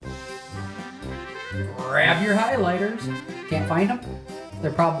Grab your highlighters. Can't find them?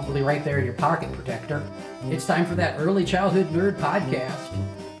 They're probably right there in your pocket protector. It's time for that Early Childhood Nerd podcast.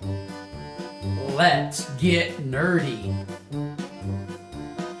 Let's get nerdy.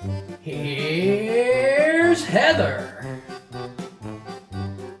 Here's Heather.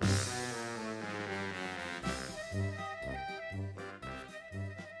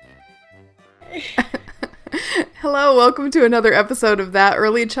 Hello, welcome to another episode of That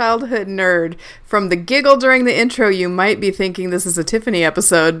Early Childhood Nerd. From the giggle during the intro, you might be thinking this is a Tiffany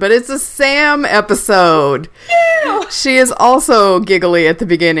episode, but it's a Sam episode. Ew. She is also giggly at the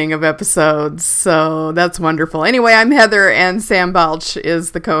beginning of episodes, so that's wonderful. Anyway, I'm Heather, and Sam Balch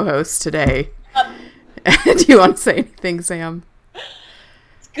is the co-host today. Do you want to say anything, Sam?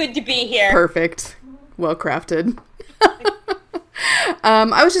 It's good to be here. Perfect. Well crafted.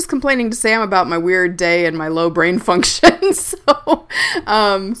 I was just complaining to Sam about my weird day and my low brain function, so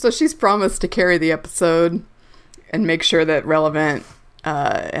she's promised to carry the episode and make sure that relevant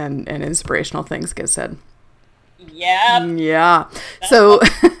and inspirational things get said. Yep. Yeah. So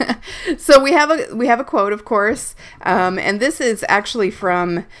we have a quote, of course, and this is actually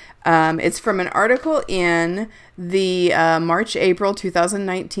from it's from an article in the March-April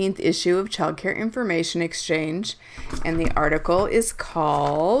 2019 issue of Childcare Information Exchange, and the article is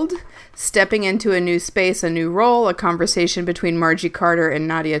called "Stepping into a New Space, a New Role: A Conversation Between Margie Carter and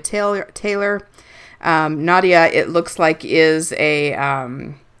Nadia Taylor." Nadia, it looks like, is a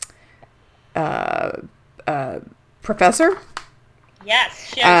professor.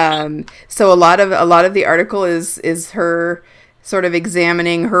 Yes. Sure. So a lot of the article is her sort of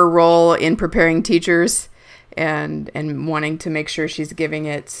examining her role in preparing teachers and wanting to make sure she's giving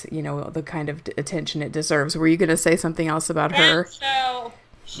it, the kind of attention it deserves. Were you going to say something else about her? So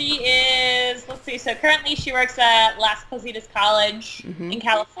she is, so currently she works at Las Positas College in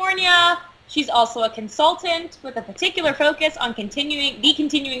California. She's also a consultant with a particular focus on the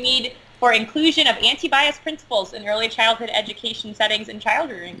continuing need for inclusion of anti-bias principles in early childhood education settings and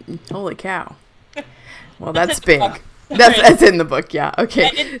child rearing. Holy cow. Well, that's big. That's in the book, yeah. Okay. I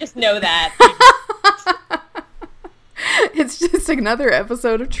didn't just know that. It's just another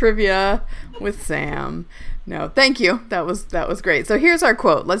episode of trivia with Sam. No, thank you. That was great. So here's our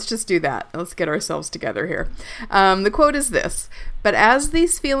quote. Let's just do that. Let's get ourselves together here. The quote is this: "But as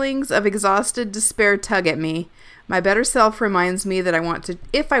these feelings of exhausted despair tug at me, my better self reminds me that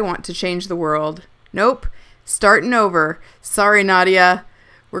if I want to change the world, nope, starting over. Sorry, Nadia.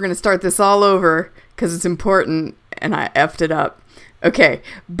 We're going to start this all over because it's important. And I effed it up. Okay,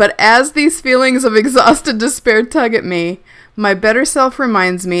 but as these feelings of exhausted despair tug at me, my better self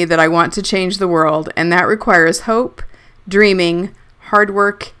reminds me that I want to change the world, and that requires hope, dreaming, hard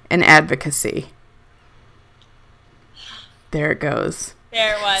work, and advocacy." There it goes.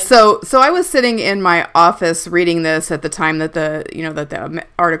 There it was. So I was sitting in my office reading this at the time that the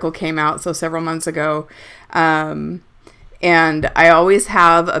article came out, so several months ago, and I always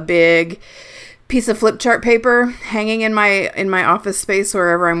have a big piece of flip chart paper hanging in my office space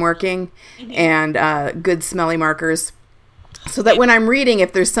wherever I'm working, and good smelly markers, so that when I'm reading,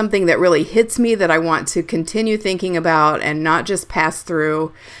 if there's something that really hits me that I want to continue thinking about and not just pass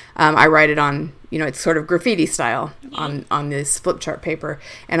through, I write it on, it's sort of graffiti style on this flip chart paper.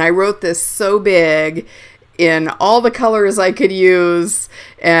 And I wrote this so big in all the colors I could use,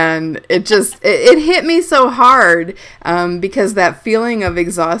 and it hit me so hard, because that feeling of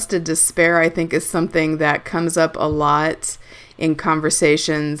exhausted despair, I think, is something that comes up a lot in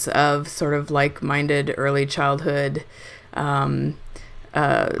conversations of sort of like-minded early childhood,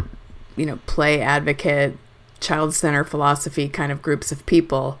 play advocate, child center philosophy kind of groups of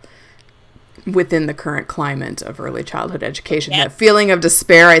people within the current climate of early childhood education. Yes. That feeling of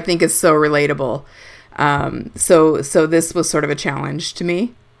despair, I think, is so relatable. So this was sort of a challenge to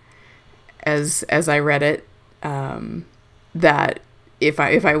me as I read it, that if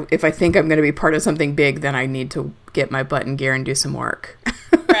I think I'm going to be part of something big, then I need to get my butt in gear and do some work.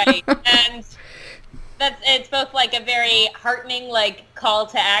 Right. And it's both like a very heartening, call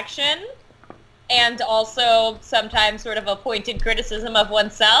to action, and also sometimes sort of a pointed criticism of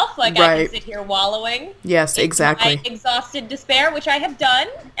oneself. Right. I can sit here wallowing. Yes, exactly. My exhausted despair, which I have done,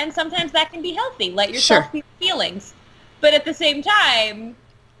 and sometimes that can be healthy. Let yourself feel feelings. But at the same time,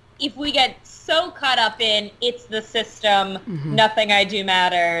 if we get so caught up in it's the system, nothing I do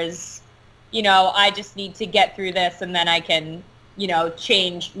matters, I just need to get through this and then I can,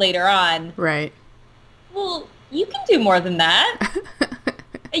 change later on. Right. Well, you can do more than that.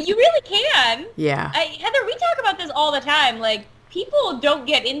 You really can. Yeah. Heather, we talk about this all the time. People don't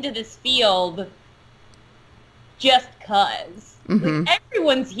get into this field just 'cause.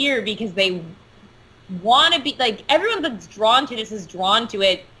 Everyone's here because they want to be, like, everyone that's drawn to this is drawn to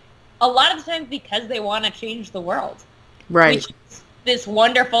it a lot of the times because they want to change the world. Right. Which is this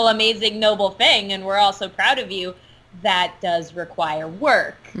wonderful, amazing, noble thing, and we're all so proud of you. That does require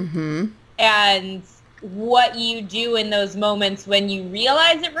work. Mm-hmm. And what you do in those moments when you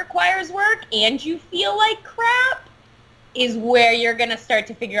realize it requires work and you feel like crap is where you're going to start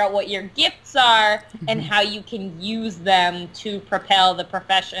to figure out what your gifts are and how you can use them to propel the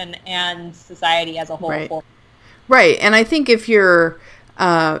profession and society as a whole. Right. Right. And I think if you're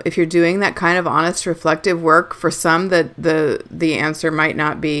doing that kind of honest, reflective work, for some, that the answer might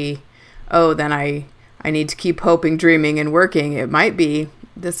not be, oh, then I need to keep hoping, dreaming, and working. It might be,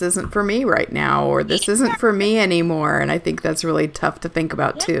 this isn't for me right now, or this isn't for me anymore. And I think that's really tough to think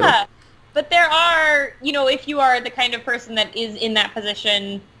about too. But there are, if you are the kind of person that is in that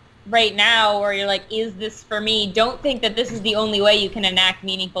position right now, or you're like, is this for me? Don't think that this is the only way you can enact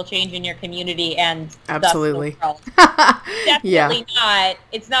meaningful change in your community and absolutely thus the world. Definitely not.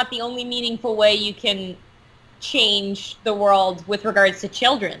 It's not the only meaningful way you can change the world with regards to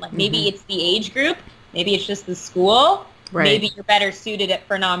children. Like maybe it's the age group, maybe it's just the school, maybe you're better suited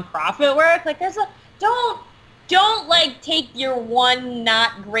for nonprofit work. Like don't like take your one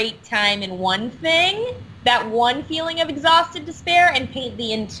not great time in one thing, that one feeling of exhausted despair, and paint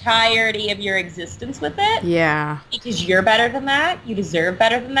the entirety of your existence with it. Yeah. Because you're better than that. You deserve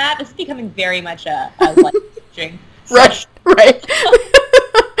better than that. This is becoming very much a life-changing. Right.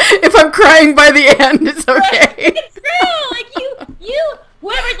 If I'm crying by the end, it's okay. Right. It's true. Like you,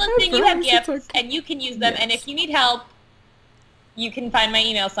 whoever's listening, you have gifts, and you can use them. Yes. And if you need help, you can find my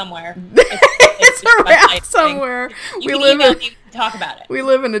email somewhere. It's around somewhere. You can email me and talk about it. We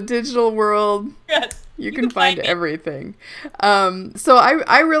live in a digital world. Yes. You can find everything. So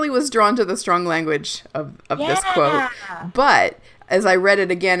I really was drawn to the strong language of this quote. But as I read it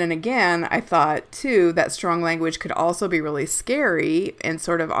again and again, I thought, too, that strong language could also be really scary and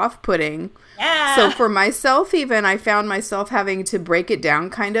sort of off-putting. Yeah. So for myself even, I found myself having to break it down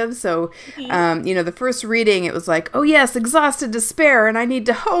kind of. So, the first reading, it was like, oh, yes, exhausted despair, and I need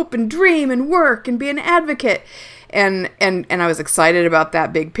to hope and dream and work and be an advocate. And I was excited about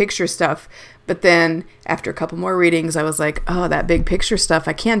that big picture stuff. But then after a couple more readings, I was like, oh, that big picture stuff,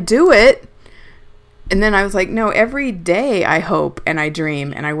 I can't do it. And then I was like, no, every day I hope and I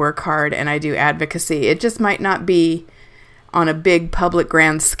dream and I work hard and I do advocacy. It just might not be on a big public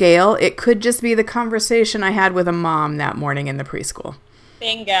grand scale. It could just be the conversation I had with a mom that morning in the preschool.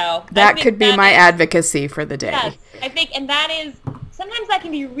 Bingo. That could be my advocacy for the day. Yes, I think, and that is, sometimes that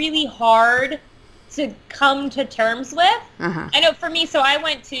can be really hard to come to terms with. I know for me, so I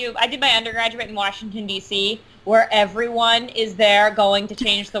did my undergraduate in Washington, D.C., where everyone is there going to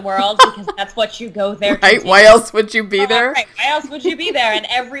change the world because that's what you go there to do. Why else would you be there? Right. Why else would you be there? And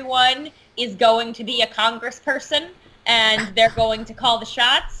everyone is going to be a congressperson, and they're going to call the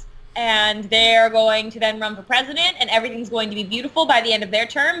shots, and they're going to then run for president, and everything's going to be beautiful by the end of their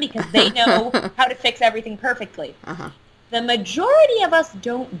term because they know how to fix everything perfectly. The majority of us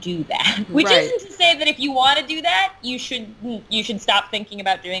don't do that, which isn't to say that if you want to do that, you should stop thinking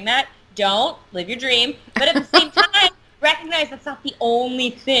about doing that. Don't. Live your dream. But at the same time, recognize that's not the only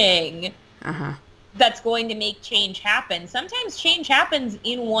thing that's going to make change happen. Sometimes change happens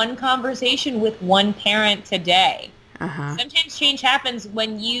in one conversation with one parent today. Sometimes change happens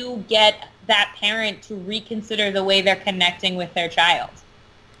when you get that parent to reconsider the way they're connecting with their child.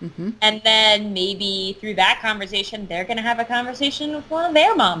 And then maybe through that conversation, they're going to have a conversation with one of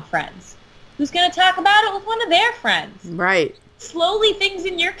their mom friends who's going to talk about it with one of their friends. Right. Slowly, things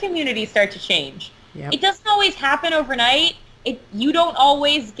in your community start to change. Yep. It doesn't always happen overnight. You don't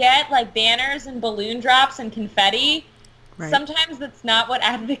always get like banners and balloon drops and confetti. Right. Sometimes that's not what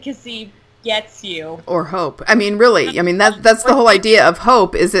advocacy gets you. Or hope. I mean, really. I mean, that's the whole idea of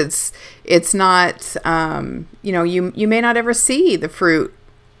hope. Is it's not. You may not ever see the fruit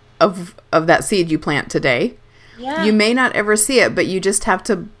of that seed you plant today. Yeah. You may not ever see it, but you just have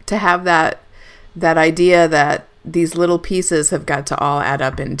to have that idea that these little pieces have got to all add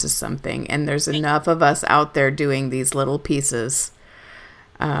up into something, and there's enough of us out there doing these little pieces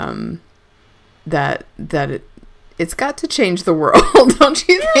that it's got to change the world, don't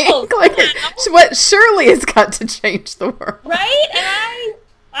you think? Like, surely it's got to change the world. Right? And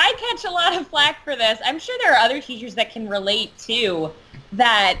I catch a lot of flack for this. I'm sure there are other teachers that can relate too,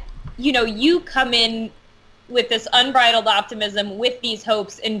 that, you come in with this unbridled optimism, with these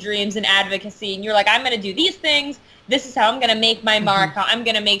hopes and dreams and advocacy, and you're like, I'm going to do these things. This is how I'm going to make my mark. How I'm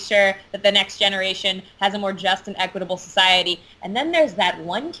going to make sure that the next generation has a more just and equitable society. And then there's that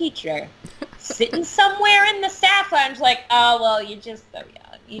one teacher sitting somewhere in the staff lounge like, oh, well, you're just so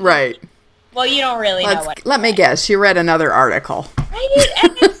young. Right. Well, you don't really know what. Let me guess. She read another article.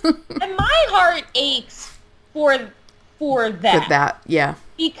 Right? And my heart aches for that. For that, yeah.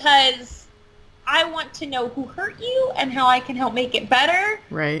 Because I want to know who hurt you and how I can help make it better.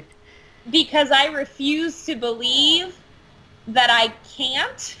 Right. Because I refuse to believe that I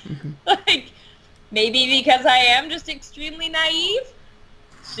can't. Mm-hmm. Like, maybe because I am just extremely naive.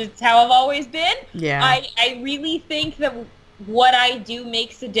 It's just how I've always been. Yeah. I really think that what I do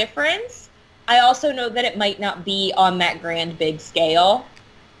makes a difference. I also know that it might not be on that grand big scale.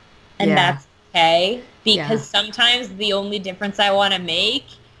 And that's okay. Because sometimes the only difference I want to make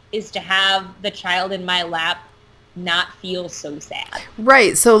is to have the child in my lap not feel so sad.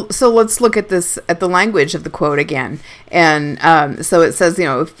 Right. So let's look at the language of the quote again. And so it says,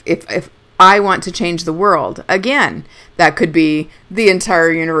 if I want to change the world, again, that could be the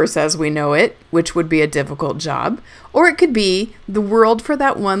entire universe as we know it, which would be a difficult job. Or it could be the world for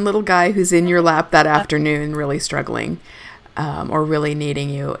that one little guy who's in your lap that afternoon really struggling or really needing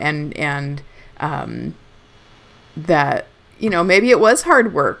you. And that, maybe it was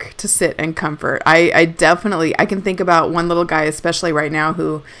hard work to sit and comfort. I definitely can think about one little guy, especially right now,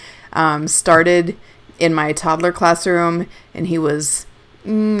 who started in my toddler classroom, and he was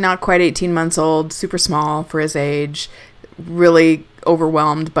not quite 18 months old, super small for his age, really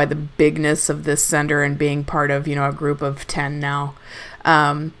overwhelmed by the bigness of this center and being part of, a group of 10 now.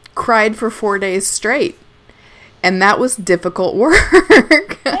 Cried for 4 days straight. And that was difficult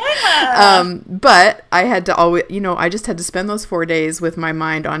work. Yeah. But I had to always, I just had to spend those 4 days with my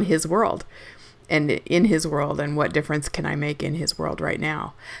mind on his world and in his world, and what difference can I make in his world right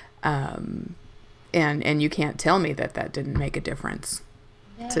now? And you can't tell me that didn't make a difference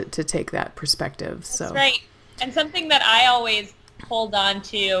to take that perspective. That's right. And something that I always hold on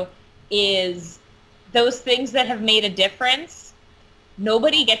to is those things that have made a difference.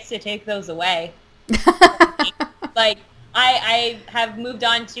 Nobody gets to take those away. Like, I have moved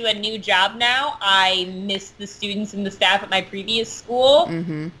on to a new job now. I miss the students and the staff at my previous school,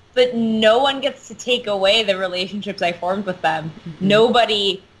 but no one gets to take away the relationships I formed with them. Mm-hmm.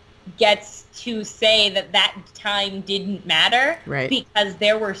 Nobody gets to say that time didn't matter, right? Because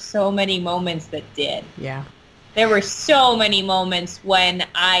there were so many moments that did. Yeah. There were so many moments when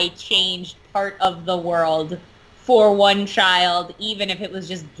I changed part of the world for one child, even if it was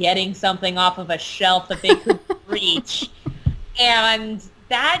just getting something off of a shelf that they could reach. And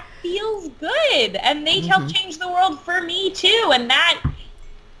that feels good. And they helped change the world for me too. And that,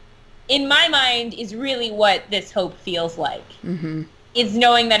 in my mind, is really what this hope feels like. Mm-hmm. Is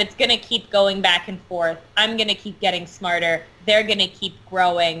knowing that it's going to keep going back and forth. I'm going to keep getting smarter. They're going to keep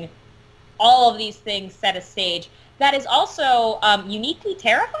growing. All of these things set a stage. That is also uniquely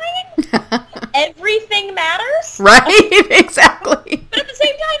terrifying. Everything matters. Right, exactly. But at the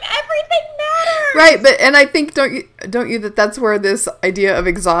same time, everything matters. Right, and I think, don't you that's where this idea of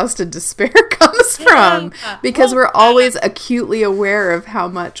exhausted despair comes from. Because we're always acutely aware of how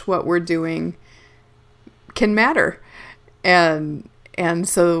much what we're doing can matter. And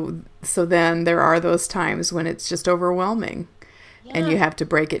so then there are those times when it's just overwhelming. Yeah. And you have to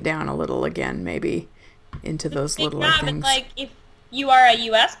break it down a little again, maybe, into those little things. Like, if you are a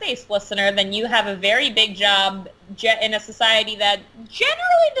U.S.-based listener, then you have a very big job in a society that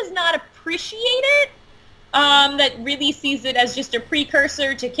generally does not appreciate it, that really sees it as just a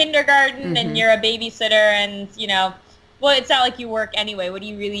precursor to kindergarten, and you're a babysitter, and, well, it's not like you work anyway. What do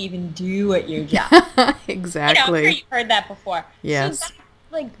you really even do at your job? Exactly. I'm sure you've heard that before. Yes.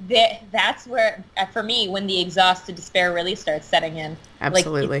 So that's where, for me, when the exhausted despair really starts setting in.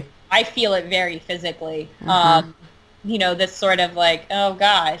 Absolutely. I feel it very physically. This sort of like, oh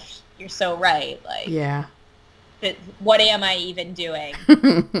gosh, you're so right. Like, yeah. What am I even doing?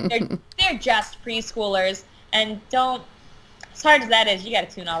 They're just preschoolers, and as hard as that is, you got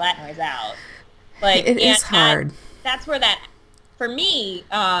to tune all that noise out. Like, it is hard. That's where for me,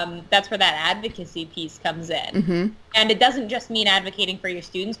 that's where that advocacy piece comes in. Mm-hmm. And it doesn't just mean advocating for your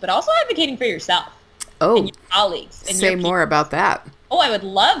students, but also advocating for yourself. Oh, and your colleagues. And say more about that. Oh, I would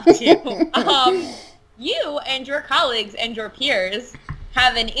love to. You and your colleagues and your peers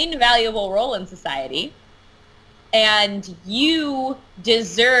have an invaluable role in society, and you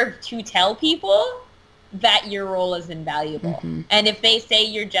deserve to tell people that your role is invaluable. Mm-hmm. And if they say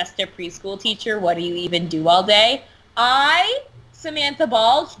you're just a preschool teacher, what do you even do all day? I, Samantha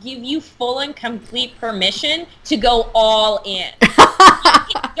Balch, give you full and complete permission to go all in. You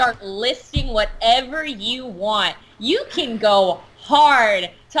can start listing whatever you want. You can go hard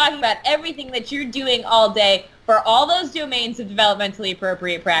talking about everything that you're doing all day for all those domains of developmentally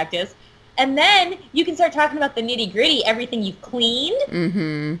appropriate practice. And then you can start talking about the nitty-gritty, everything you've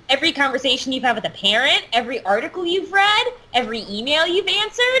cleaned, every conversation you've had with a parent, every article you've read, every email you've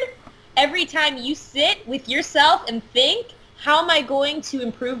answered. Every time you sit with yourself and think, how am I going to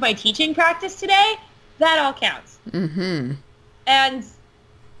improve my teaching practice today? That all counts. And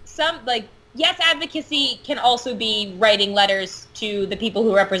yes, advocacy can also be writing letters to the people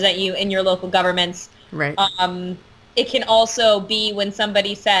who represent you in your local governments. Right. It can also be when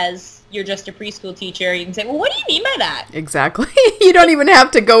somebody says you're just a preschool teacher, you can say, well, what do you mean by that? Exactly. You don't even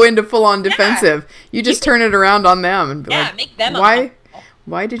have to go into full-on defensive. You just turn it around on them and be like, make them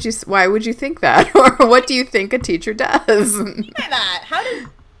why would you think that? Or what do you think a teacher does? What do you mean by that?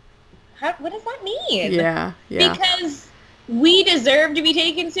 What does that mean? Yeah. Because we deserve to be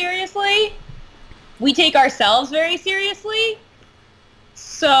taken seriously. We take ourselves very seriously.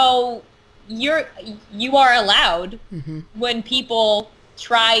 So you are allowed when people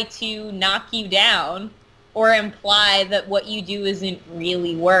try to knock you down or imply that what you do isn't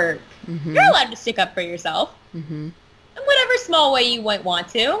really work. You're allowed to stick up for yourself in whatever small way you might want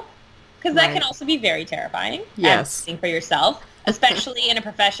to, because that can also be very terrifying. Yes. For yourself, especially in a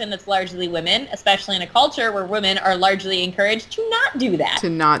profession that's largely women, especially in a culture where women are largely encouraged to not do that. To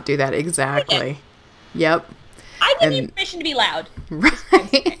not do that, exactly. Yep. I give you permission to be loud.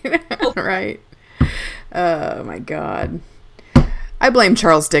 Right. Right. Oh my God. I blame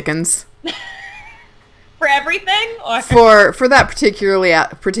Charles Dickens. For everything? Or For that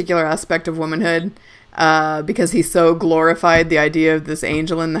particular aspect of womanhood. Because he so glorified the idea of this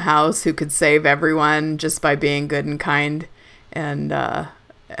angel in the house who could save everyone just by being good and kind and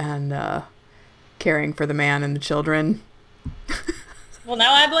caring for the man and the children. Well,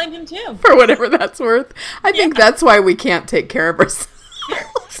 now I blame him too. For whatever that's worth. I think that's why we can't take care of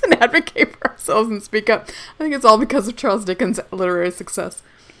ourselves and advocate for ourselves and speak up. I think it's all because of Charles Dickens' literary success.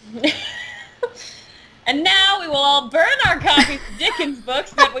 And now we will all burn our copies of Dickens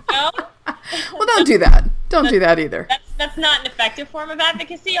books that we know. Well, don't do that. Don't do that either. That's not an effective form of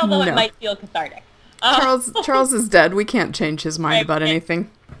advocacy, although it might feel cathartic. Charles is dead. We can't change his mind about anything.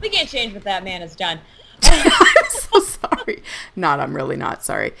 We can't change what that man has done. I'm so sorry. I'm really not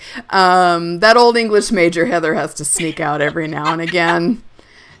sorry. That old English major Heather has to sneak out every now and again.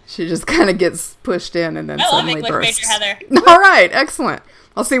 She just kind of gets pushed in and then suddenly bursts. I love English major Heather. All right, excellent.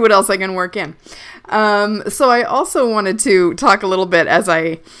 I'll see what else I can work in. So I also wanted to talk a little bit as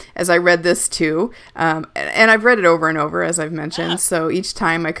I read this too, and I've read it over and over as I've mentioned. So each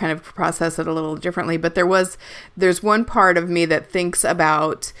time I kind of process it a little differently. But there's one part of me that thinks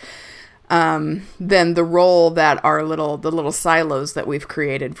about then the role that the little silos that we've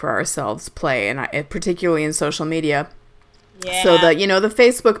created for ourselves play, and particularly in social media. Yeah. So that the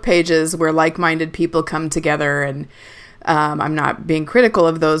Facebook pages where like-minded people come together and. I'm not being critical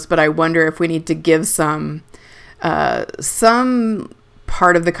of those, but I wonder if we need to give some part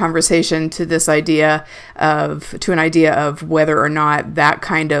of the conversation to an idea of whether or not that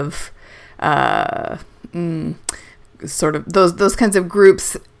kind of sort of those kinds of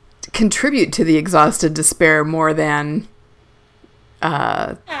groups contribute to the exhausted despair more than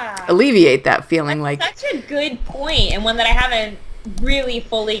alleviate that feeling. That's such a good point, and one that I haven't really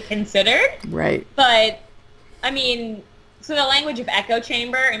fully considered. Right. But I mean. So the language of echo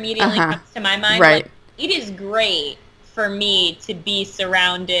chamber immediately comes to my mind. Right. It is great for me to be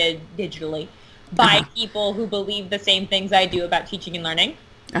surrounded digitally by people who believe the same things I do about teaching and learning.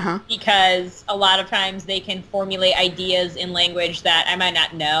 Because a lot of times they can formulate ideas in language that I might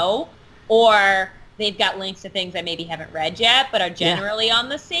not know, or they've got links to things I maybe haven't read yet, but are generally on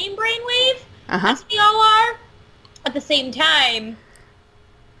the same brainwave as we all are. At the same time,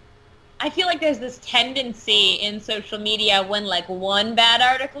 I feel like there's this tendency in social media when one bad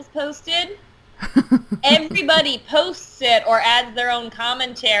article's posted, everybody posts it or adds their own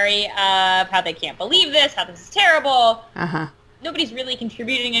commentary of how they can't believe this, how this is terrible. Nobody's really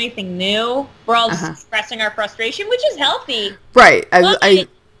contributing anything new. We're all just expressing our frustration, which is healthy. Right.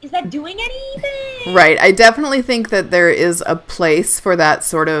 Is that doing anything? Right. I definitely think that there is a place for that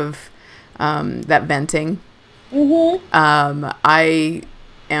sort of that venting. I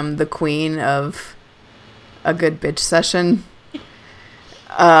am the queen of a good bitch session,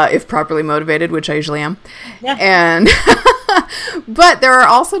 if properly motivated, which I usually am. Yeah. And but there are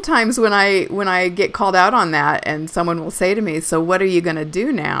also times when I get called out on that, and someone will say to me, "So what are you going to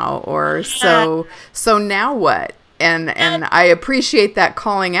do now?" Or so now what? And I appreciate that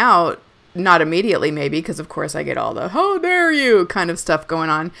calling out. Not immediately, maybe, because of course I get all the "how dare you" kind of stuff going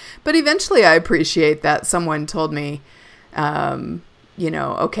on. But eventually, I appreciate that someone told me.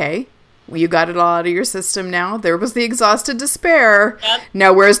 Okay, You got it all out of your system now. There was the exhausted despair. Yep.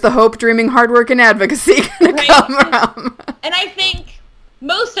 Now where's the hope, dreaming, hard work, and advocacy going to come from? And I think,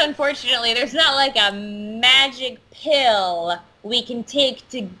 most unfortunately, there's not like a magic pill we can take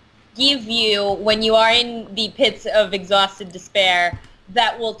to give you when you are in the pits of exhausted despair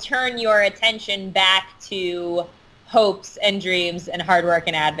that will turn your attention back to hopes and dreams and hard work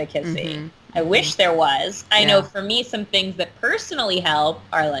and advocacy. Mm-hmm. I wish there was. I know for me, some things that personally help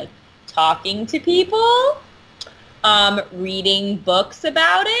are like talking to people, reading books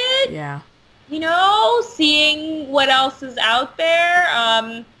about it. Yeah. You know, seeing what else is out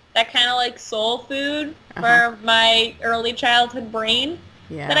there. That kind of like soul food for my early childhood brain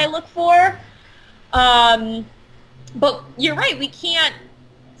that I look for. But you're right. We can't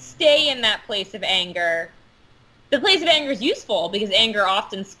stay in that place of anger. The place of anger is useful because anger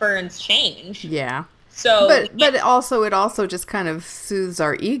often spurns change. Yeah. So, but it also just kind of soothes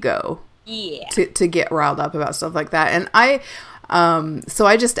our ego. Yeah. To get riled up about stuff like that. And so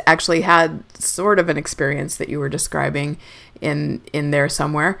I just actually had sort of an experience that you were describing in there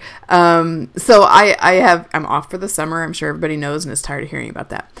somewhere. So I'm off for the summer. I'm sure everybody knows and is tired of hearing about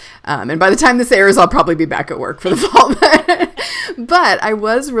that. And by the time this airs, I'll probably be back at work for the fall. But I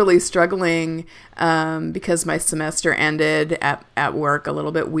was really struggling because my semester ended at work a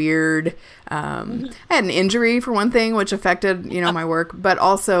little bit weird. I had an injury for one thing, which affected, my work, but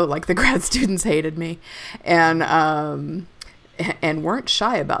also like the grad students hated me and weren't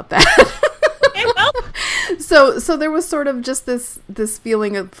shy about that. So there was sort of just this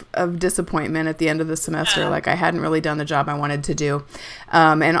feeling of disappointment at the end of the semester, like I hadn't really done the job I wanted to do.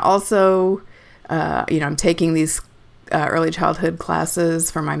 And also, I'm taking these early childhood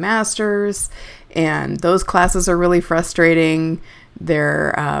classes for my master's, and those classes are really frustrating.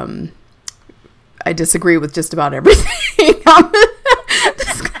 They're, I disagree with just about everything on the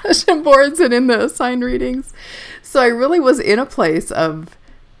discussion boards and in the assigned readings. So I really was in a place of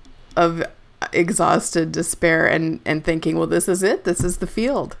exhausted despair and thinking, well, this is it. This is the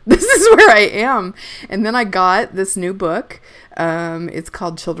field. This is where I am. And then I got this new book. It's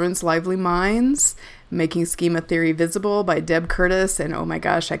called Children's Lively Minds, Making Schema Theory Visible by Deb Curtis. And oh my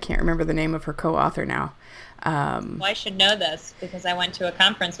gosh, I can't remember the name of her co-author now. Well, I should know this because I went to a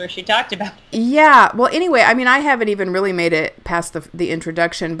conference where she talked about it. Yeah. Well, anyway, I mean, I haven't even really made it past the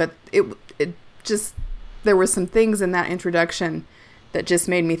introduction, but it just, there were some things in that introduction that just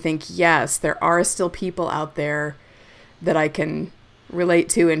made me think, yes, there are still people out there that I can relate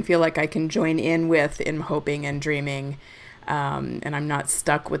to and feel like I can join in with in hoping and dreaming. And I'm not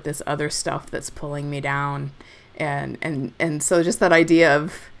stuck with this other stuff that's pulling me down. And so just that idea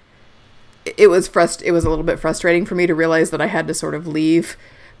of, it was a little bit frustrating for me to realize that I had to sort of leave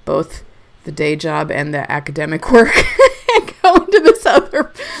both the day job and the academic work and go into this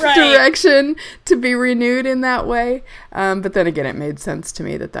other direction to be renewed in that way. But then again, it made sense to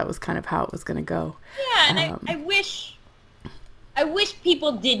me that was kind of how it was going to go. Yeah, and I wish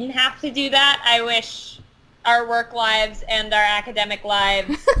people didn't have to do that. I wish our work lives and our academic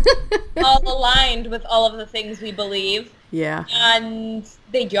lives all aligned with all of the things we believe. Yeah. And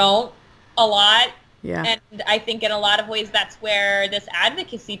they don't a lot. Yeah. And I think in a lot of ways that's where this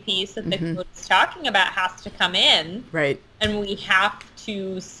advocacy piece that the quote is talking about has to come in. Right. And we have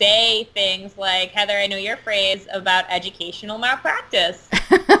to say things like, Heather, I know your phrase about educational malpractice.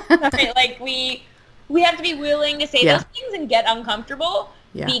 Right? Like we have to be willing to say those things and get uncomfortable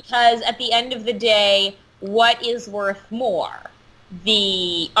because at the end of the day, what is worth more?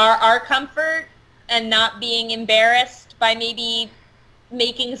 Our comfort and not being embarrassed by maybe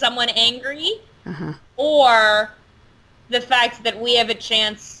making someone angry, or the fact that we have a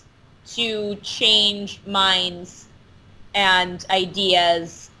chance to change minds and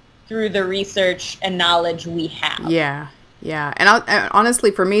ideas through the research and knowledge we have. Yeah. And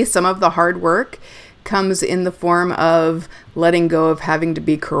honestly, for me, some of the hard work comes in the form of letting go of having to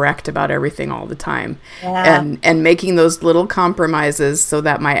be correct about everything all the time, and making those little compromises so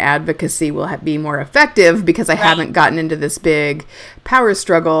that my advocacy will be more effective because I haven't gotten into this big power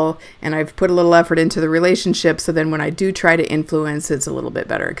struggle and I've put a little effort into the relationship. So then when I do try to influence, it's a little bit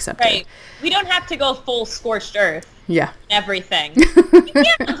better accepted. Right. We don't have to go full scorched earth. Yeah. Everything. You can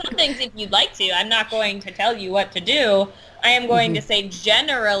on some things if you'd like to. I'm not going to tell you what to do. I am going to say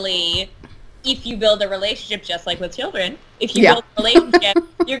generally, if you build a relationship, just like with children, if you build a relationship,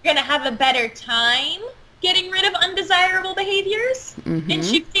 you're going to have a better time getting rid of undesirable behaviors and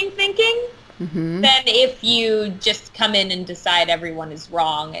shifting thinking than if you just come in and decide everyone is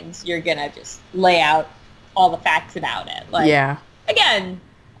wrong and you're going to just lay out all the facts about it. Like, again,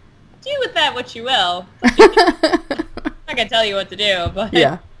 do with that what you will. I'm not going to tell you what to do, but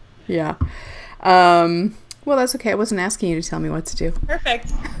Yeah. Well, that's okay. I wasn't asking you to tell me what to do.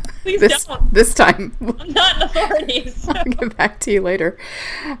 Perfect. Please don't. This time. I'm not an authority. So. I'll get back to you later.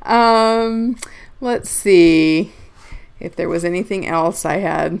 Let's see if there was anything else I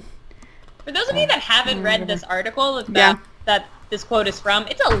had. For those of you that haven't read this article that this quote is from,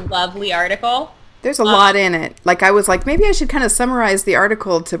 it's a lovely article. There's a lot in it. Like, I was like, maybe I should kind of summarize the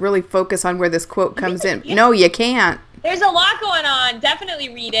article to really focus on where this quote comes in. Yeah. No, you can't. There's a lot going on.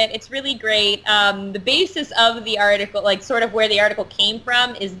 Definitely read it. It's really great. The basis of the article, like sort of where the article came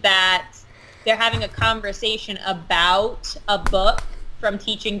from, is that they're having a conversation about a book, From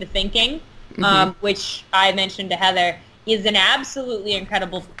Teaching to Thinking, which I mentioned to Heather is an absolutely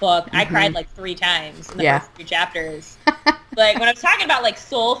incredible book. I cried like 3 times in the first 3 chapters. Like, when I was talking about like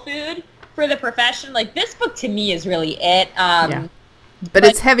soul food for the profession, like this book to me is really it. But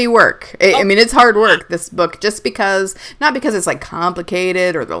it's heavy work. I mean, it's hard work, this book, just because, not because it's like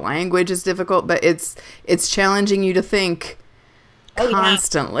complicated or the language is difficult, but it's challenging you to think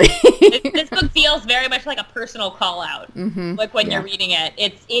constantly. This book feels very much like a personal call out. Like when you're reading it,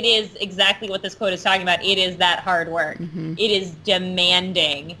 it is exactly what this quote is talking about. It is that hard work. It is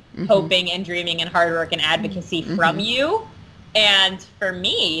demanding hoping and dreaming and hard work and advocacy from you. And for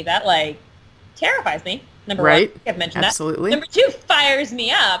me, that like terrifies me. Number one, I've mentioned Absolutely. that. Number 2, fires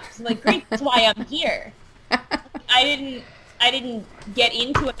me up. It's like, great, that's why I'm here. I didn't get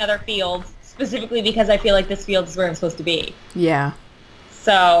into another field specifically because I feel like this field is where I'm supposed to be. Yeah.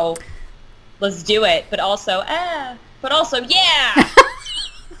 So let's do it. But also, yeah.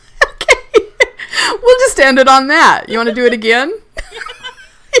 Okay. We'll just end it on that. You want to do it again?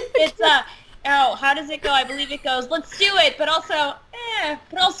 It's how does it go? I believe it goes, let's do it, but also,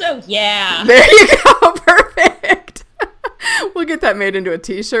 yeah. There you go. Perfect. We'll get that made into a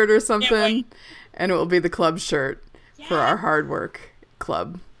t-shirt or something, and it will be the club shirt for our hard work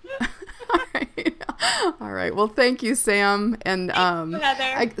club. All right. Well, thank you, Sam. And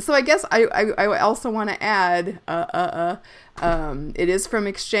Heather. I guess I also want to add, it is from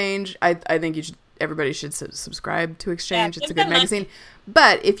Exchange. I think everybody should subscribe to Exchange. It's a good magazine.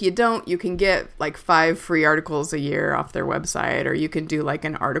 But if you don't, you can get like 5 free articles a year off their website, or you can do like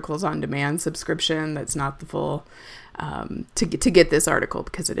an articles on demand subscription that's not the full to get this article,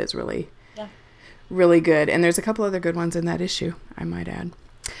 because it is really good. And there's a couple other good ones in that issue, I might add.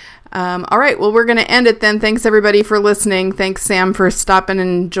 All right. Well, we're going to end it then. Thanks everybody for listening. Thanks, Sam, for stopping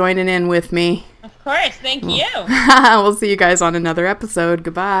and joining in with me. Of course. Thank you. We'll see you guys on another episode.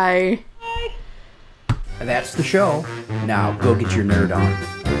 Goodbye. Bye. That's the show. Now go get your nerd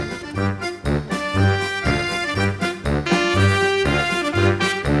on.